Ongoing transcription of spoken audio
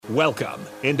Welcome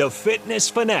into Fitness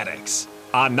Fanatics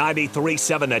on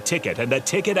 93.7 The Ticket and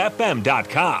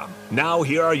theticketfm.com. Now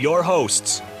here are your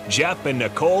hosts, Jeff and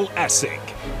Nicole Essig.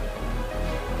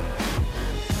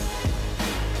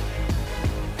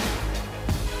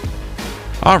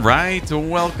 All right,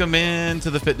 welcome in to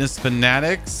the Fitness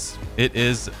Fanatics. It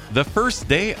is the first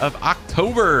day of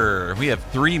October. We have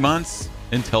 3 months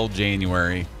until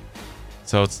January.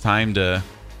 So it's time to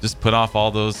just put off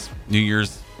all those New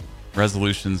Year's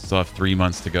resolutions. Still have 3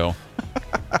 months to go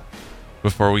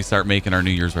before we start making our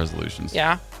New Year's resolutions.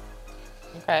 Yeah.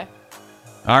 Okay.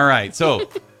 All right, so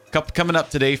coming up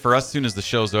today for us, as soon as the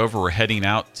show's over, we're heading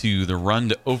out to the Run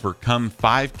to Overcome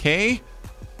 5K.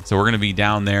 So we're going to be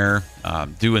down there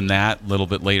doing that a little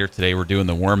bit later today. We're doing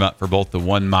the warm-up for both the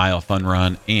 1 mile fun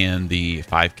run and the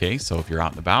 5K. So if you're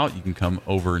out and about, you can come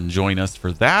over and join us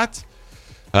for that.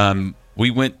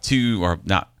 We went to, or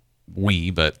not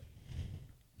we, but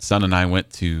son and I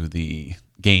went to the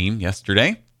game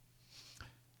yesterday,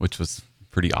 which was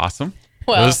pretty awesome.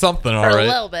 Well, it was something, all for right. a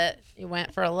little bit. You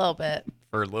went for a little bit.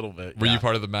 For a little bit. Were yeah. you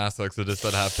part of the mass exodus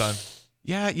at halftime?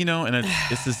 Yeah, and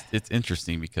it's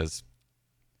interesting because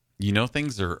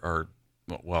things are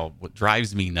well, what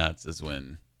drives me nuts is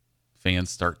when fans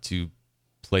start to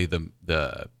play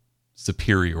the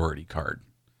superiority card.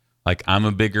 Like, I'm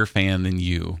a bigger fan than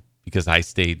you because I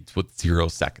stayed with 0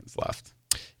 seconds left.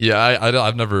 Yeah,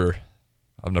 I've never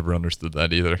understood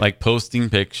that either. Like posting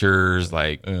pictures,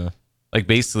 like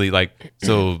basically, like,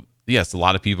 so yes, a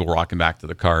lot of people were walking back to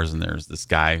the cars, and there's this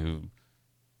guy who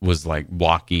was like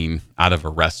walking out of a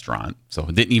restaurant, so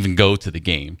didn't even go to the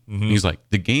game. Mm-hmm. He's like,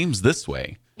 the game's this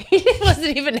way. He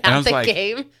wasn't even at the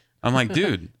game. I'm like,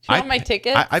 dude, I want my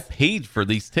tickets. I paid for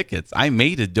these tickets. I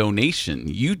made a donation.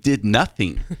 You did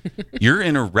nothing. You're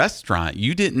in a restaurant.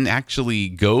 You didn't actually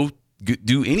go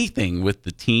do anything with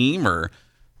the team or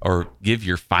give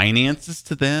your finances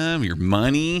to them, your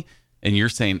money, and you're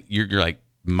saying you're like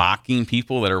mocking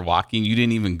people that are walking. You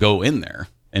didn't even go in there.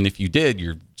 And if you did,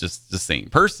 you're just the same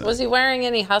person. Was he wearing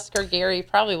any Husker gear? He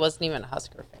probably wasn't even a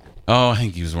Husker fan. Oh, I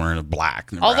think he was wearing a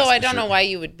black Nebraska Although I don't shirt. know why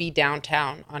you would be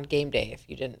downtown on game day if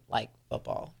you didn't like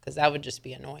football, because that would just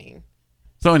be annoying.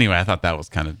 So anyway, I thought that was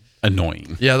kind of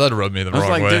annoying. Yeah, that rubbed me the wrong way.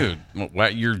 I was like, dude,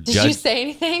 what, you're Did you say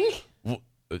anything?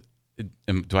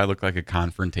 Do I look like a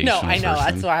confrontational No, I know.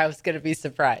 person? That's why I was going to be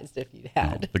surprised if you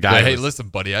had. The guy hey, listen,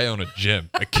 buddy, I own a gym,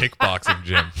 a kickboxing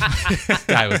gym. This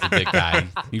guy was a big guy.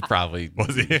 He probably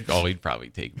Was he? Oh, he'd probably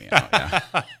take me out. Yeah.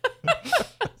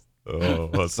 Oh,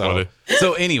 that's funny.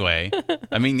 So anyway,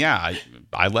 I mean, yeah,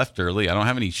 I left early. I don't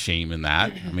have any shame in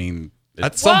that. I mean,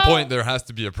 At some point, there has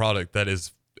to be a product that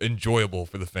is enjoyable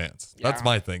for the fans. Yeah. That's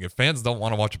my thing. If fans don't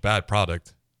want to watch a bad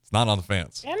product, it's not on the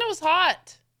fans. And it was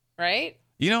hot, right?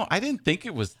 I didn't think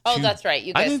it was. Oh, that's right.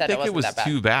 You guys I didn't said think it wasn't that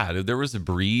bad. too bad. There was a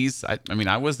breeze. I mean,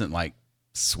 I wasn't like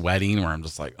sweating where I'm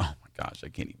just like, oh my gosh, I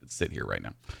can't even sit here right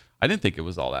now. I didn't think it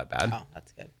was all that bad. Oh,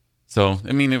 that's good. So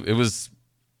I mean, it was,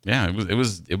 yeah, it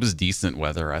was decent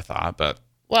weather, I thought, but.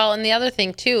 Well, and the other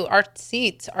thing too, our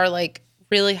seats are like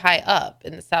really high up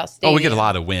in the South Stadium. Oh, we get a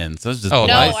lot of wind, so it's just. Oh,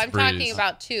 No, nice I'm breeze. talking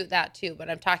about that too, but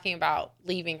I'm talking about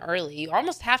leaving early. You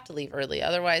almost have to leave early,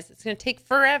 otherwise it's going to take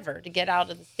forever to get out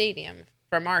of the stadium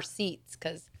from our seats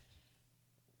because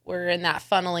we're in that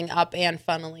funneling up and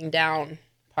funneling down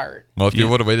part. Well, if you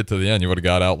would have waited to the end, you would have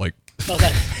got out like. So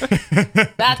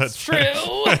that's true.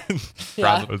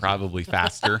 Yeah. Probably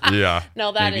faster. Yeah.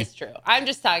 No, that Maybe. is true. I'm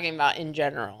just talking about in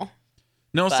general.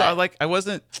 No, But- so I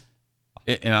wasn't,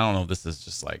 and I don't know if this is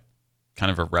just like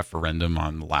kind of a referendum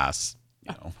on the last,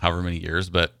 however many years,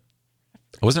 but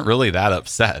I wasn't really that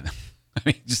upset. I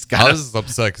mean, just kind I of, was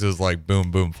upset because it was like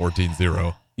boom, boom,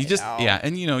 14-0. you just, know. yeah.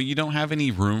 And, you don't have any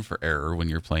room for error when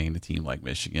you're playing a team like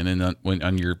Michigan. And when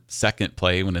on your second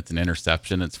play, when it's an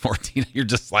interception, it's 14, you're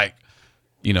just like,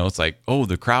 it's like, oh,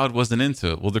 the crowd wasn't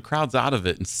into it. Well, the crowd's out of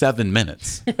it in 7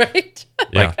 minutes. Right?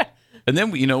 Yeah. And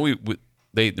then,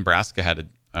 Nebraska had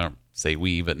I don't say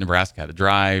we, but Nebraska had a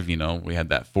drive. We had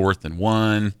that 4th and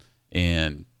 1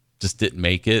 and just didn't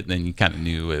make it. And then you kind of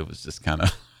knew it was just kind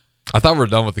of. I thought we were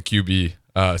done with the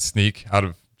QB sneak out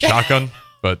of shotgun,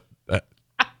 but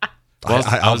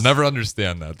I'll never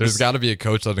understand that. There's got to be a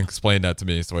coach that can explain that to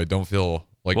me, so I don't feel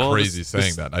like crazy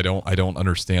saying that. I don't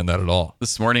understand that at all.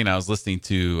 This morning I was listening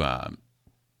to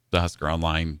the Husker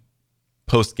Online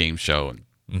post-game show,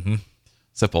 and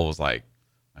Sipple was like,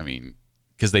 I mean,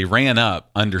 because they ran up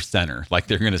under center like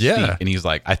they're going to sneak, and he's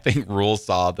like, I think Rule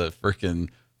saw the freaking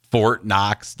Fort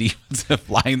Knox defensive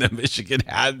line that Michigan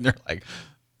had, and they're like,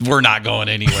 we're not going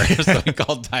anywhere. So he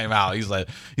called timeout.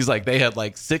 He's like, they had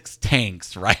like 6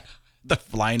 tanks right at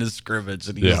the line of scrimmage,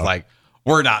 and he's like,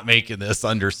 we're not making this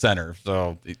under center.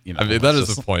 So, I mean, that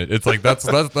is the point. It's like that's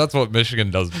what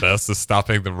Michigan does best, is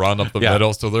stopping the run up the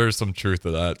middle. So there's some truth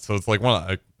to that. So it's like,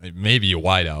 well, maybe a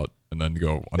wide out and then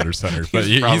go under center. But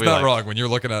he's not wrong when you're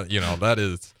looking at,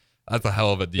 that's a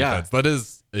hell of a defense. That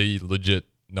is a legit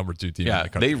number 2 team. Yeah, in the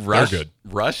country. they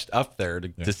rushed up there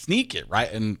to sneak it,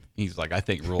 right? And he's like, I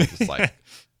think Rule is like,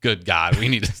 good God, we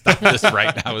need to stop this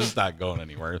right now. It's not going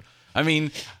anywhere. I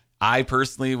mean, I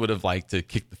personally would have liked to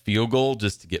kick the field goal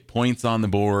just to get points on the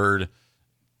board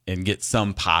and get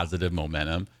some positive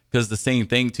momentum. Because the same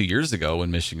thing 2 years ago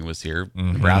when Michigan was here,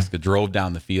 Nebraska drove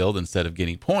down the field instead of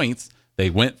getting points. They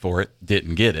went for it,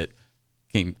 didn't get it.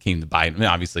 Came to bite. I mean,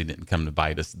 obviously, it didn't come to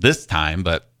bite us this time,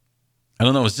 but I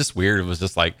don't know. It was just weird. It was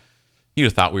just like you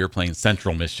thought we were playing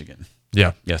Central Michigan,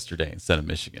 yesterday instead of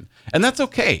Michigan, and that's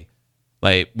okay.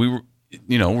 Like we were,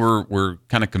 we're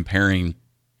kind of comparing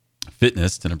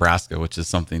fitness to Nebraska, which is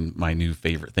something my new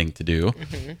favorite thing to do.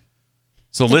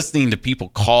 So listening to people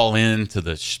call in to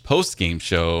the post game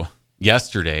show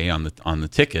yesterday on the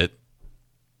ticket,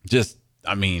 just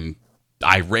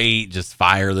irate, just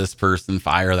fire this person,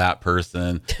 fire that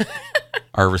person.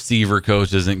 Our receiver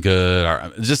coach isn't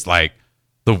good. Just like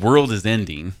the world is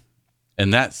ending.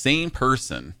 And that same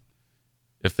person,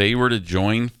 if they were to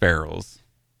join Farrell's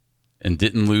and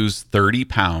didn't lose 30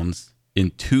 pounds in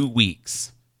 2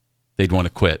 weeks, they'd want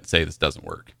to quit, say this doesn't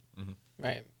work.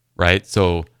 Right.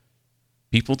 So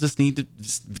people just need to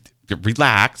just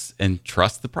relax and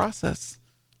trust the process.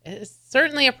 It's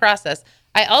certainly a process.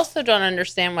 I also don't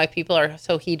understand why people are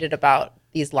so heated about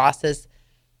these losses,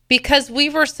 because we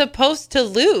were supposed to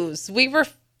lose. We were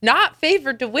not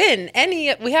favored to win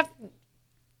any.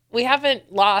 We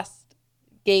haven't lost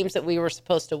games that we were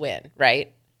supposed to win,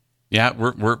 right? Yeah,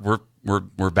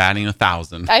 we're batting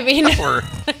 1,000. I mean,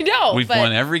 I know we've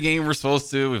won every game we're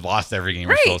supposed to. We've lost every game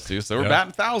we're supposed to. So we're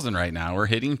batting 1,000 right now. We're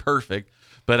hitting perfect.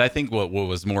 But I think what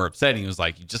was more upsetting was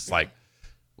like you just like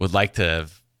would like to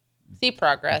have see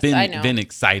progress. I know. Been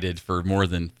excited for more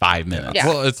than 5 minutes. Yeah.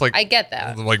 Well, it's like I get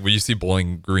that. Like when you see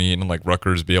Bowling Green and like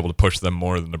Rutgers be able to push them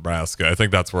more than Nebraska, I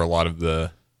think that's where a lot of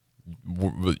the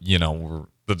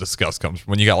disgust comes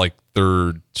from. When you got like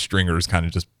third stringers kind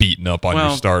of just beating up on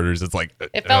your starters, it's like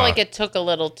it felt like it took a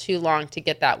little too long to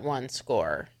get that one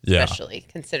score, especially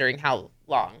considering how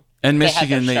long. And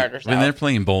Michigan, when they're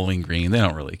playing Bowling Green, they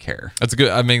don't really care. That's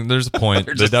good. I mean, there's a point.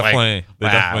 they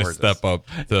definitely step up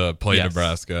to play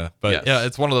Nebraska. But yeah,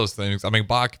 it's one of those things. I mean,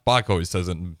 Bach always says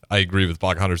it, and I agree with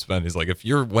Bach 100%. He's like, if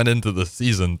you went into the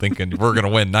season thinking we're going to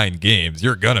win 9 games,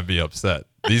 you're going to be upset.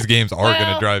 These games are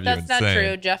going to drive you insane. That's not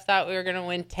true. Jeff thought we were going to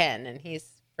win 10, and he's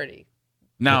pretty.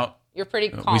 Now, you're pretty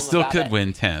calm. We still could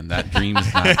win 10. That dream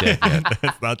is not dead yet.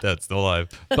 It's not dead. Still alive.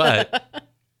 But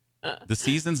the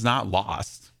season's not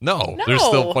lost. No, there's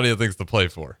still plenty of things to play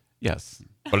for. Yes.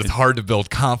 But it's hard to build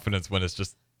confidence when it's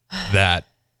just that.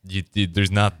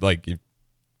 There's not like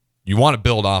you want to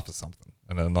build off of something.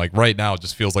 And then like right now it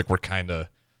just feels like we're kind of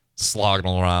slogging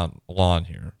along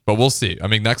here. But we'll see. I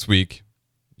mean, next week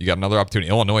you got another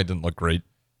opportunity. Illinois didn't look great.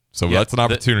 So that's an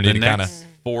opportunity to kind of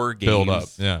 4 games build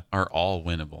up. Are all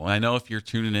winnable. And I know if you're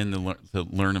tuning in to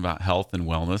learn about health and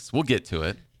wellness, we'll get to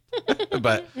it.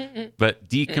 but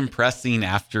decompressing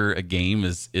after a game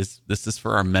is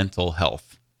for our mental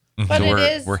health. But so it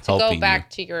is to go back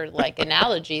to your like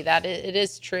analogy that it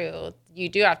is true. You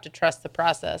do have to trust the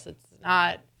process. It's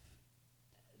not.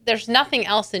 There's nothing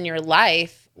else in your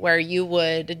life where you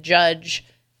would judge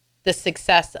the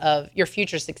success of your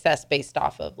future success based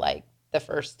off of like the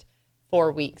first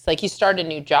 4 weeks. Like you start a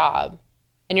new job.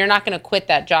 And you're not going to quit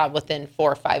that job within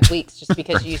 4 or 5 weeks just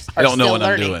because you are don't know still what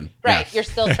learning. I'm doing. Right. Yeah. You're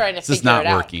still trying to figure it out. This is not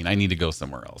working. I need to go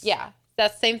somewhere else. Yeah.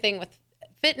 That's the same thing with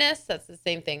fitness. That's the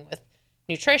same thing with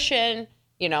nutrition.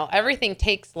 Everything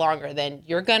takes longer than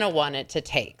you're going to want it to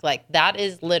take. Like that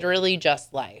is literally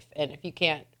just life. And if you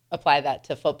can't apply that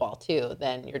to football too,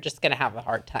 then you're just going to have a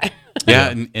hard time.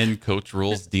 Yeah. And Coach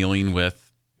Rule's dealing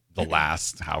with the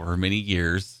last however many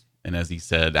years. And as he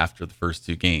said, after the first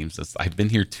 2 games, I've been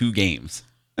here 2 games.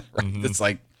 Right? Mm-hmm. It's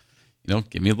like,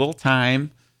 give me a little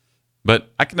time.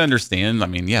 But I can understand. I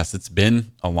mean, yes, it's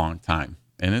been a long time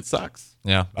and it sucks.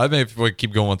 Yeah. I mean, if we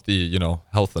keep going with the,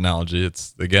 health analogy,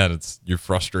 it's you're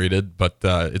frustrated, but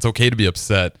it's okay to be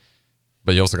upset,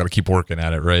 but you also got to keep working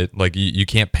at it, right? Like you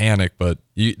can't panic, but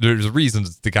there's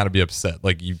reasons to kind of be upset.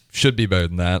 Like you should be better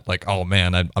than that. Like, oh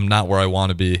man, I'm not where I want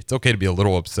to be. It's okay to be a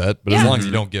little upset, but as long as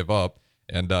you don't give up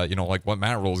and, like what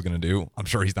Matt Rule is going to do, I'm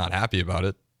sure he's not happy about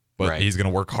it. But he's going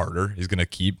to work harder. He's going to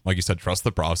keep, like you said, trust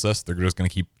the process. They're just going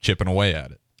to keep chipping away at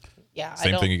it. Yeah.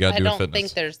 Same thing you got to do with fitness. I don't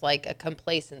think there's like a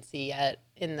complacency yet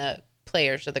in the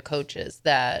players or the coaches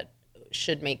that,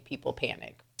 should make people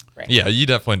panic. Right. Yeah, you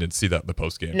definitely didn't see that in the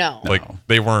post game. No. Like,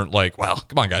 they weren't like, well,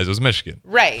 come on, guys, it was Michigan.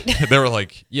 Right. They were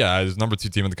like, yeah, it was number 2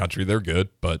 team in the country. They're good,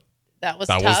 but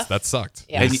that sucked.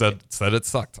 Yeah. They said it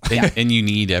sucked. And you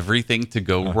need everything to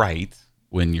go right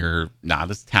when you're not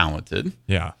as talented.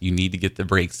 Yeah. You need to get the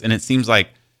breaks. And it seems like.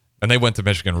 And they went to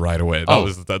Michigan right away. That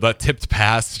was that tipped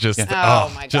pass, just my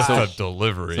gosh. just a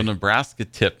delivery. So Nebraska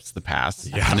tips the pass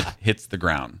and it hits the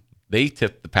ground. They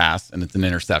tip the pass and it's an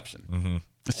interception. Mm-hmm.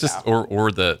 It's just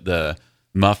or the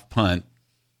muff punt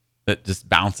that just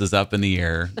bounces up in the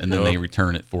air and then they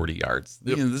return it 40 yards.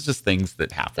 You know, there's just things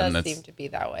that happen. It does seem to be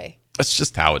that way. That's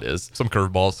just how it is. Some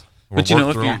curveballs. But you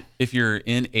know, if you're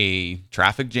in a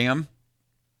traffic jam,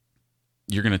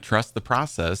 you're going to trust the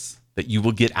process that you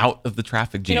will get out of the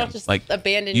traffic jam. You don't just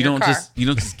abandon you your car. You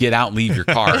don't just get out and leave your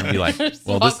car and be like,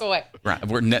 well, walk away. Right,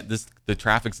 the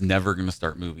traffic's never going to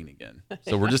start moving again.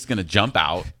 So we're just going to jump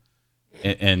out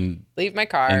and leave my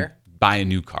car and buy a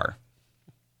new car.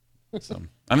 So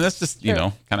I mean, that's just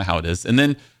kind of how it is. And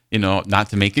then not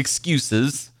to make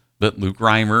excuses, but Luke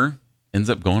Reimer ends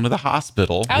up going to the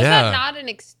hospital. How is that not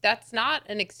that's not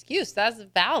an excuse? That's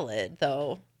valid,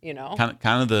 though. Kind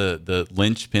of the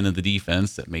linchpin of the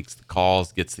defense that makes the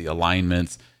calls, gets the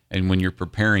alignments, and when you're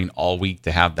preparing all week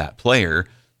to have that player,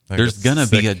 there's gonna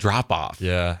be a drop off.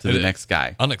 To the next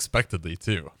guy unexpectedly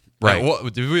too. Right?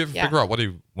 Did we ever figure out what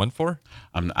he went for?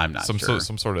 I'm not sure.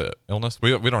 Some sort of illness.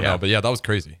 We don't know, but that was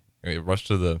crazy. He rushed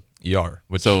to the ER.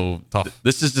 Which tough.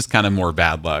 This is just kind of more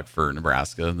bad luck for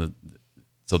Nebraska.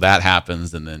 So that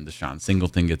happens, and then Deshaun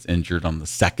Singleton gets injured on the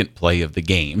second play of the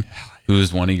game,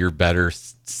 who's one of your better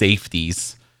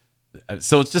safeties.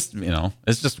 So it's just,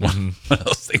 it's just one of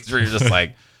those things where you're just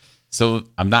like, so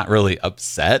I'm not really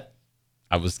upset.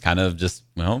 I was kind of just,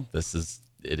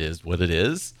 it is what it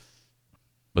is.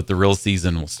 But the real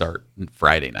season will start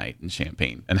Friday night in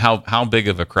Champaign. And how big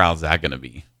of a crowd is that going to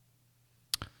be?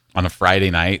 On a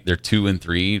Friday night, they're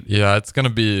 2-3. Yeah, it's going to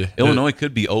be. Illinois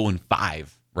could be 0-5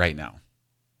 right now.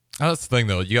 That's the thing,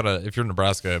 though. You gotta, if you're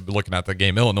Nebraska, looking at the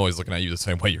game, Illinois is looking at you the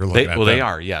same way you're looking at them. They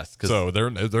are, yes. So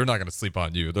they're not going to sleep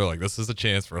on you. They're like, this is a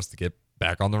chance for us to get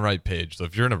back on the right page. So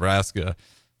if you're Nebraska,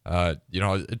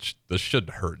 this should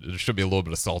hurt. It should be a little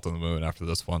bit of salt in the wound after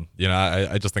this one.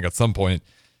 I just think at some point,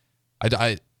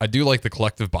 I do like the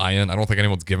collective buy-in. I don't think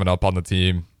anyone's given up on the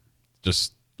team.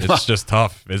 It's just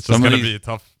tough. It's just going to be a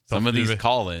tough. Some of these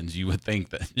call-ins, you would think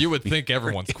that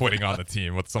everyone's quitting on the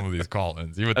team with some of these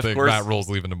call-ins. You would think Matt Rule's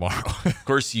leaving tomorrow. Of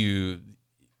course, the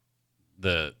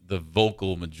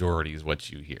vocal majority is what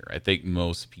you hear. I think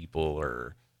most people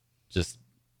are just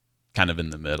kind of in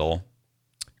the middle.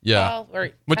 Yeah,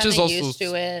 we're which is also used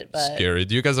to it, but scary.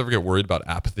 Do you guys ever get worried about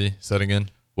apathy setting in?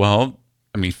 Well,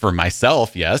 I mean, for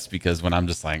myself, yes, because when I'm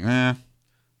just like,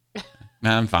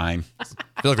 I'm fine.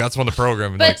 I feel like that's when the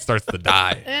program starts to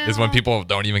die. Is when people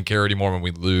don't even care anymore when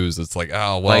we lose. It's like,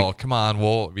 oh well, come on,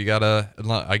 we gotta.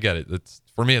 I get it. It's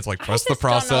for me. It's like trust the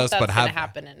process, but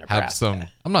have some.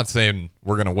 I'm not saying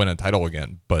we're gonna win a title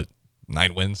again, but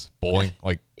 9 wins, bowling,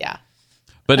 yeah.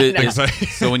 But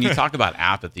so when you talk about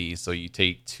apathy, so you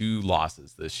take 2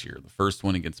 losses this year. The first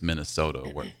one against Minnesota,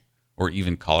 or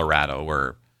even Colorado,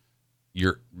 where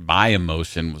my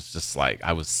emotion was just like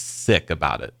I was sick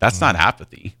about it. That's not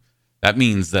apathy. That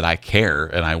means that I care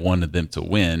and I wanted them to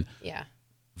win. Yeah.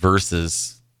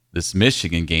 Versus this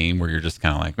Michigan game where you're just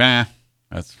kind of like,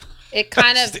 that's it.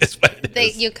 Kind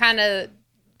of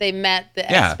they met the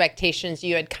expectations.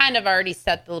 You had kind of already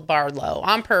set the bar low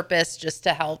on purpose just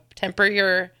to help temper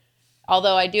your.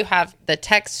 Although I do have the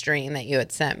text string that you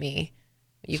had sent me.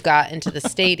 You got into the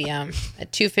stadium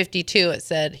at 2:52. It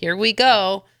said, "Here we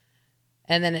go."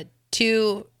 And then at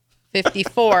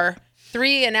 2:54,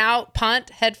 3 and out, punt,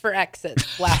 head for exit,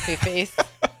 laughy face.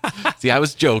 See, I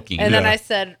was joking. And then I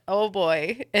said, "Oh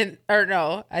boy," and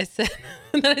I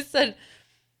said,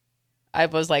 I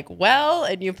was like, "Well,"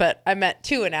 and you put, I meant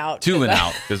 2 and out. 2 and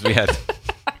out because we had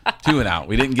 2 and out.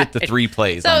 We didn't get the 3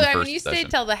 plays. So on the first you possession.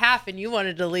 stayed till the half, and you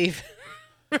wanted to leave.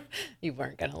 You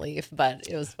weren't going to leave, but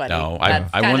it was funny. No, I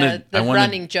wanted the running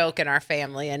running joke in our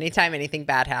family. Anytime anything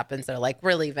bad happens, they're like,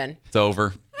 "We're leaving. It's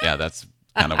over." Yeah, that's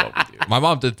kind of what we do. My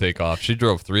mom did take off. She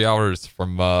drove 3 hours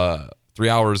from 3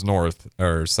 hours north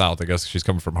or south. I guess she's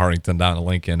coming from Hartington down to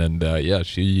Lincoln, and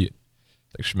she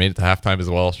made it to halftime as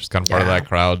well. She's kind of part of that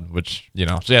crowd, which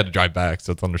she had to drive back,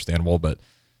 so it's understandable. But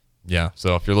yeah,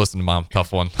 so if you're listening, Mom,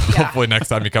 tough one. Yeah. Hopefully next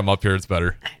time you come up here, it's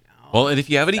better. Well, and if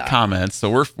you have any comments, so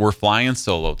we're flying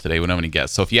solo today. We don't have any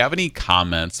guests. So if you have any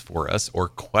comments for us or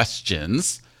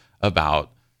questions about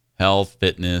health,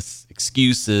 fitness,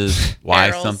 excuses,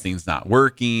 why something's not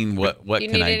working, what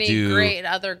can I do?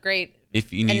 Other great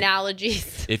if you need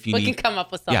analogies, if you we need, can come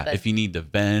up with something. Yeah, if you need to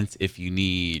vent, if you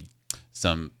need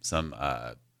some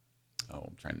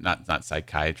I'm trying not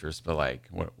psychiatrist, but like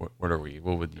what are we?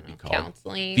 What would you be called?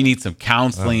 Counseling. If you need some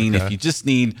counseling, if you just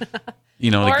need,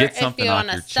 to get something off your chest. Or if you want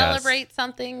to celebrate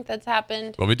something that's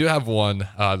happened. Well, we do have one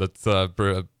that's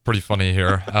pretty funny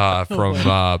here from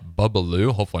Bubba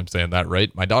Lou. Hopefully I'm saying that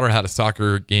right. My daughter had a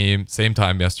soccer game same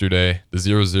time yesterday. The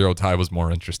 0-0 tie was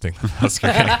more interesting than the Husker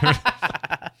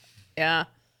game. Yeah.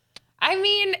 I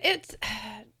mean, it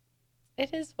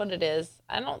is what it is.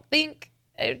 I don't think,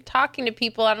 talking to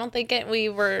people, I don't think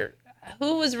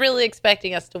who was really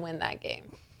expecting us to win that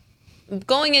game?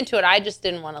 Going into it, I just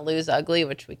didn't want to lose ugly,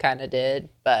 which we kind of did.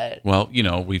 But well,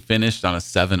 we finished on a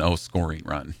 7-0 scoring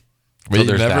run.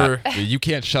 So you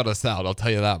can't shut us out. I'll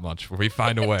tell you that much. We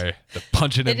find a way to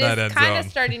punch it in that end zone. It is kind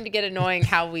of starting to get annoying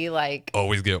how we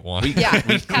always get one.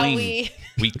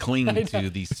 We cling to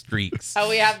these streaks. How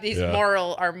we have these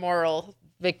moral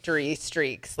victory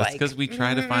streaks. That's because we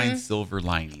try to find silver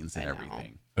linings in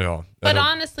everything. Yeah, but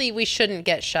honestly, we shouldn't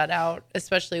get shut out,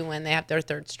 especially when they have their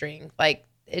third string. Like,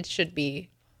 it should be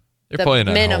the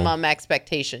minimum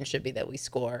expectation should be that we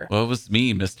score. Well, it was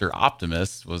me, Mr.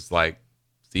 Optimist, was like,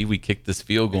 see, we kicked this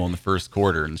field goal in the first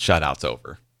quarter and the shutout's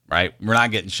over, right? We're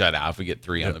not getting shut out if we get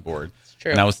 3 on the board. It's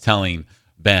true. And I was telling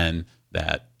Ben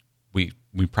that we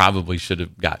probably should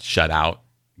have got shut out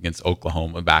against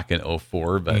Oklahoma back in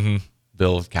 2004, but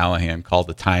Bill Callahan called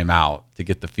the timeout to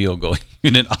get the field goal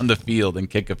unit on the field and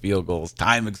kick a field goal. His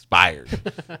time expired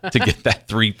to get that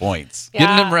 3 points.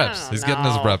 Getting him reps. He's getting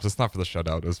his reps. It's not for the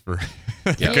shutout. It's for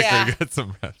to get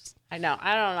some reps. I know.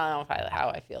 I don't know how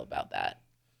I feel about that.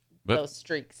 But, those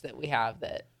streaks that we have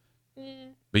that.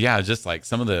 But yeah, just like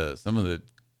some of the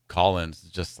call-ins,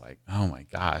 just like, oh my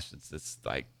gosh, it's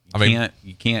like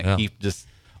you can't keep just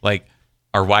like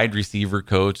our wide receiver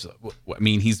coach. I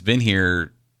mean, he's been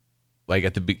here.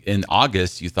 Like in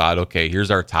August, you thought, okay,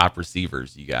 here's our top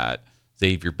receivers. You got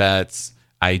Xavier Betts,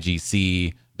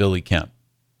 IGC, Billy Kemp.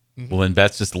 Well, then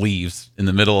Betts just leaves in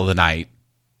the middle of the night.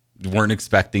 You weren't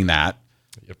expecting that.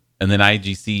 Yep. And then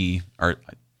IGC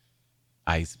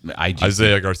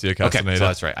Isaiah Garcia Castaneda. Okay, so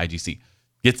that's right. IGC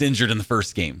gets injured in the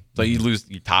first game. So you lose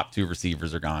your top 2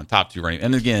 receivers are gone, top 2 running.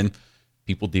 And again,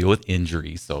 people deal with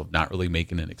injuries, so not really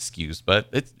making an excuse, but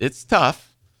it's tough.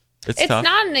 It's tough.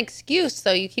 Not an excuse,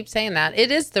 though. You keep saying that. It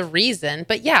is the reason.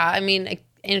 But yeah, I mean,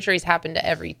 injuries happen to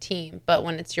every team. But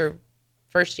when it's your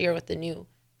first year with the new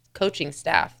coaching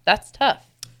staff, that's tough.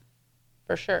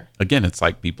 For sure. Again, it's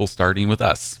like people starting with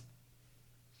us.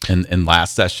 And in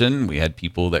last session, we had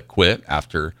people that quit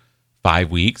after 5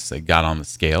 weeks. They got on the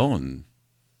scale, and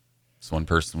this one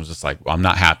person was just like, well, I'm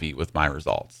not happy with my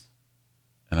results.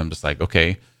 And I'm just like,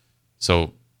 okay,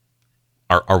 so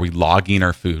are we logging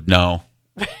our food? No.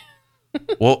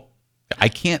 Well, I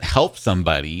can't help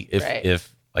somebody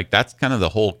if like that's kind of the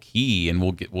whole key, and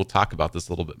we'll talk about this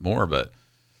a little bit more, but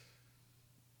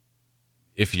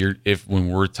if when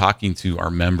we're talking to our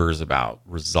members about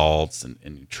results and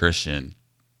nutrition,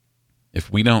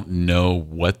 if we don't know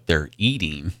what they're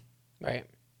eating, right,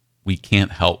 we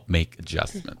can't help make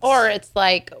adjustments. Or it's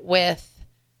like with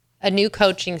a new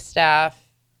coaching staff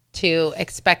to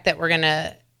expect that we're going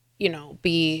to,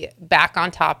 be back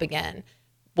on top again,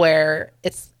 where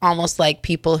it's almost like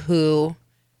people who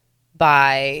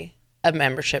buy a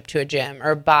membership to a gym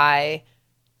or buy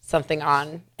something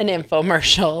on an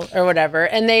infomercial or whatever,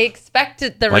 and they expect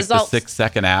the results. Like the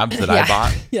 6-second abs that I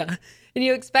bought? Yeah. And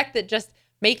you expect that just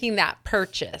making that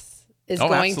purchase is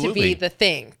going to be the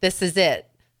thing. This is it.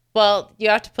 Well, you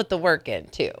have to put the work in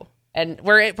too. And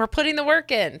we're putting the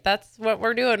work in. That's what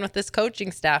we're doing with this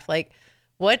coaching staff. Like,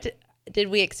 what did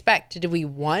we expect? Did we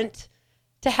want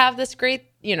to have this great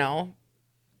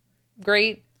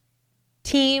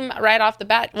team right off the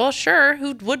bat? Well, sure,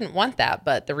 who wouldn't want that?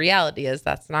 But the reality is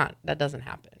that doesn't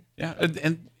happen. Yeah,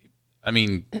 and I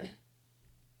mean,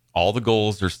 all the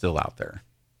goals are still out there.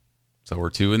 So we're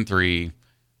 2-3.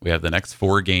 We have the next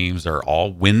 4 games are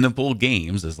all winnable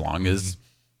games as long as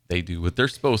they do what they're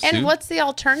supposed to. And what's the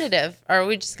alternative? Are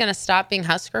we just going to stop being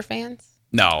Husker fans?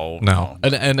 No.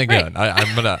 And again, right.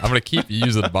 I'm gonna keep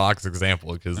using Bach's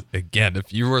example because again,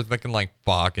 if you were thinking like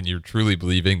Bach and you're truly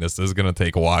believing this is gonna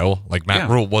take a while, like Matt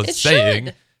Rule was saying,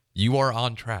 you are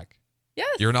on track.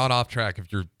 Yes. You're not off track if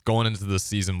you're going into this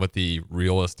season with the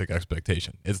realistic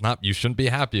expectation. It's not. You shouldn't be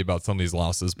happy about some of these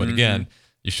losses, but again,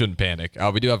 you shouldn't panic.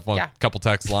 We do have a couple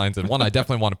text lines, and one I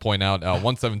definitely want to point out,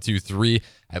 1723,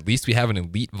 at least we have an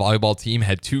elite volleyball team,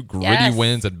 had 2 gritty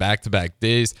wins and back-to-back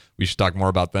days. We should talk more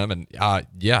about them. And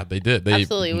they did.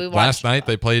 Absolutely. We last night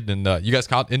they played in, you guys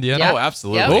caught Indiana? Yeah. Oh,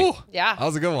 absolutely. Yep. Oh, that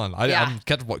was a good one. I'm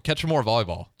catching more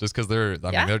volleyball just because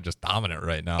they're just dominant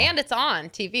right now. And it's on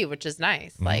TV, which is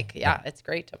nice. Mm-hmm. It's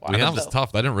great to watch. And that was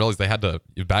tough. I didn't realize they had to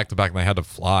back-to-back, and they had to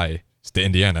fly to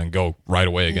Indiana and go right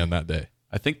away again that day.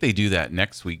 I think they do that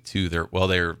next week too.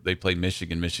 They played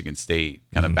Michigan State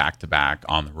kind of back to back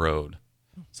on the road.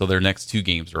 So their next 2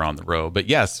 games are on the road. But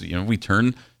yes, we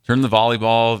turn the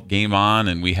volleyball game on,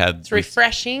 and it's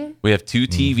refreshing. We have 2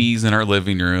 TVs in our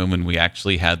living room, and we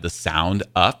actually had the sound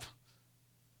up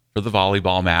for the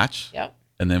volleyball match. Yep.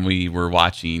 And then we were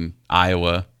watching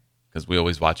Iowa, because we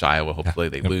always watch Iowa. Hopefully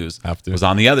they lose. Have to. It was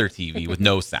on the other TV with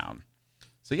no sound.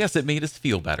 So yes, it made us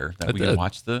feel better that we can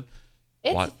watch the.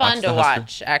 It's fun to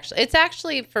watch, actually. It's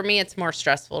actually, for me, it's more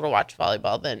stressful to watch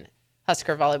volleyball than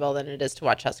Husker volleyball than it is to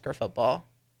watch Husker football.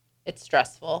 It's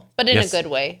stressful, but in a good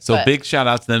way. So big shout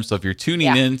out to them. So if you're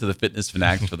tuning in to the Fitness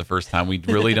Fanatics for the first time, we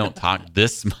really don't talk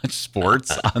this much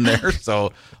sports on there.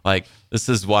 So this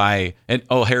is why. And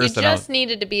Harrison, you just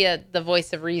needed to be the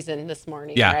voice of reason this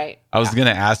morning, right? I was going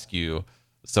to ask you.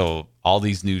 So all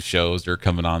these new shows are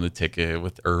coming on the ticket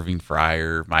with Irving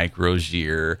Fryer, Mike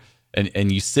Rozier.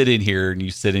 And you sit in here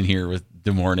with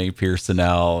DeMornay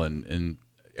Pearsonell and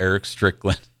Eric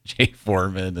Strickland, Jay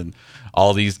Foreman, and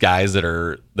all these guys that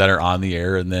are on the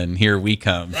air, and then here we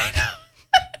come.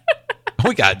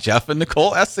 We got Jeff and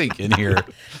Nicole Essig in here.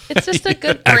 It's just a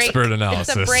good break. Expert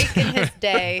analysis. It's a break in his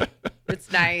day.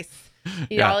 It's nice.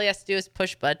 All he has to do is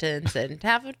push buttons and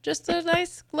have just a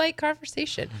nice, light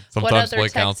conversation. Sometimes what other play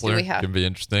text do counselor we have? can be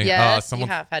interesting. Yes, you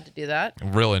have had to do that.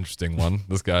 Real interesting one.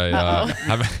 This guy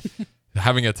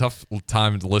having a tough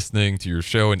time listening to your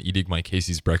show and eating my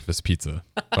Casey's breakfast pizza.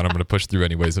 But I'm going to push through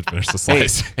anyways and finish the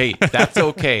slice. Hey, that's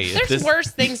okay. There's worse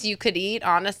things you could eat,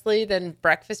 honestly, than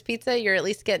breakfast pizza. You're at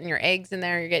least getting your eggs in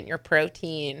there. You're getting your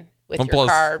protein with your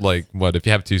carbs. If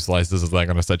you have 2 slices, is that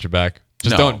going to set you back?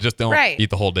 Just don't eat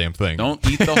the whole damn thing. Don't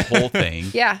eat the whole thing.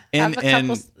 Have a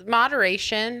couple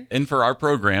moderation. And for our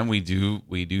program, we do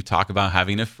talk about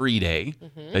having a free day.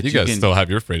 Mm-hmm. That you guys still have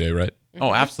your free day, right?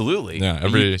 Oh, absolutely. Yeah,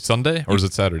 every Sunday, or is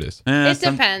it Saturdays? It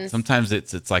depends. Sometimes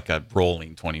it's like a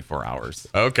rolling 24 hours.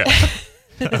 Okay.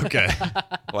 Okay.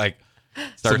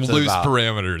 Starts some loose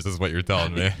parameters is what you're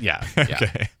telling me. Yeah.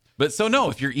 Okay. But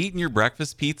if you're eating your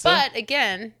breakfast pizza. But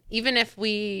again, even if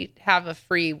we have a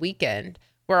free weekend,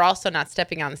 we're also not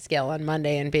stepping on the scale on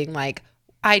Monday and being like,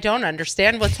 I don't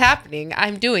understand what's happening.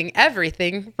 I'm doing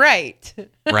everything right.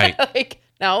 Right.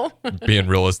 No. Being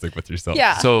realistic with yourself.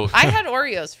 Yeah. So I had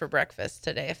Oreos for breakfast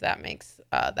today, if that makes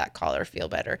that caller feel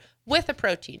better, with a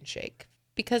protein shake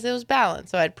because it was balanced.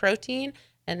 So I had protein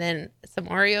and then some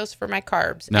Oreos for my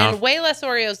carbs. And way less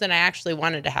Oreos than I actually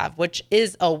wanted to have, which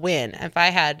is a win. If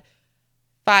I had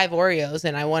 5 Oreos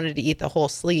and I wanted to eat the whole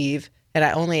sleeve and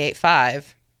I only ate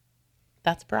 5,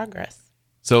 that's progress.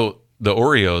 So the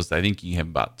Oreos, I think you have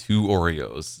about 2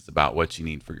 Oreos. It's about what you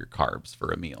need for your carbs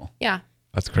for a meal. Yeah.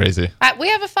 That's crazy. We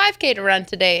have a 5K to run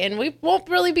today, and we won't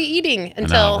really be eating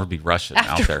until we'll be rushing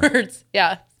afterwards. out there.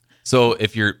 Yeah. So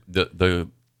if you're the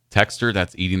texter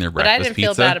that's eating their breakfast pizza. But I didn't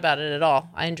feel bad about it at all.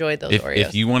 I enjoyed those Oreos.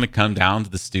 If you want to come down to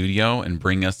the studio and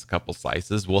bring us a couple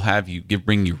slices, we'll have you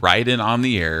bring you right in on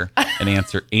the air and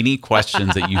answer any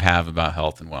questions that you have about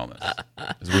health and wellness.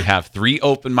 Because we have 3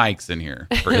 open mics in here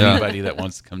for anybody that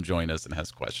wants to come join us and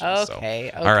has questions.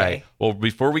 Okay. All right. Well,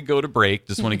 before we go to break,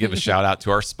 just want to give a shout out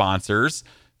to our sponsors.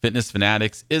 Fitness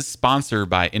Fanatics is sponsored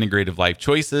by Integrative Life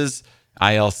Choices.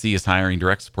 ILC is hiring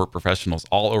direct support professionals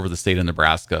all over the state of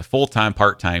Nebraska, full-time,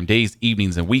 part-time, days,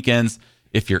 evenings, and weekends.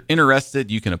 If you're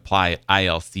interested, you can apply at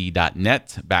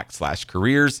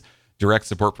ilc.net/careers. Direct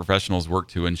support professionals work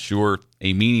to ensure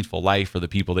a meaningful life for the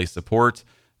people they support.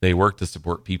 They work to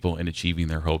support people in achieving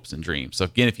their hopes and dreams. So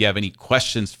again, if you have any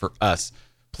questions for us,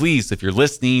 please, if you're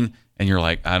listening and you're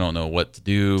like, I don't know what to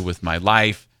do with my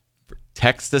life,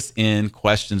 text us in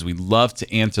questions. We'd love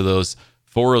to answer those.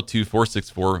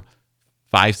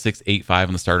 402-464-5685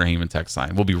 on the Starter Heyman text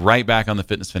line. We'll be right back on the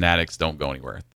Fitness Fanatics. Don't go anywhere.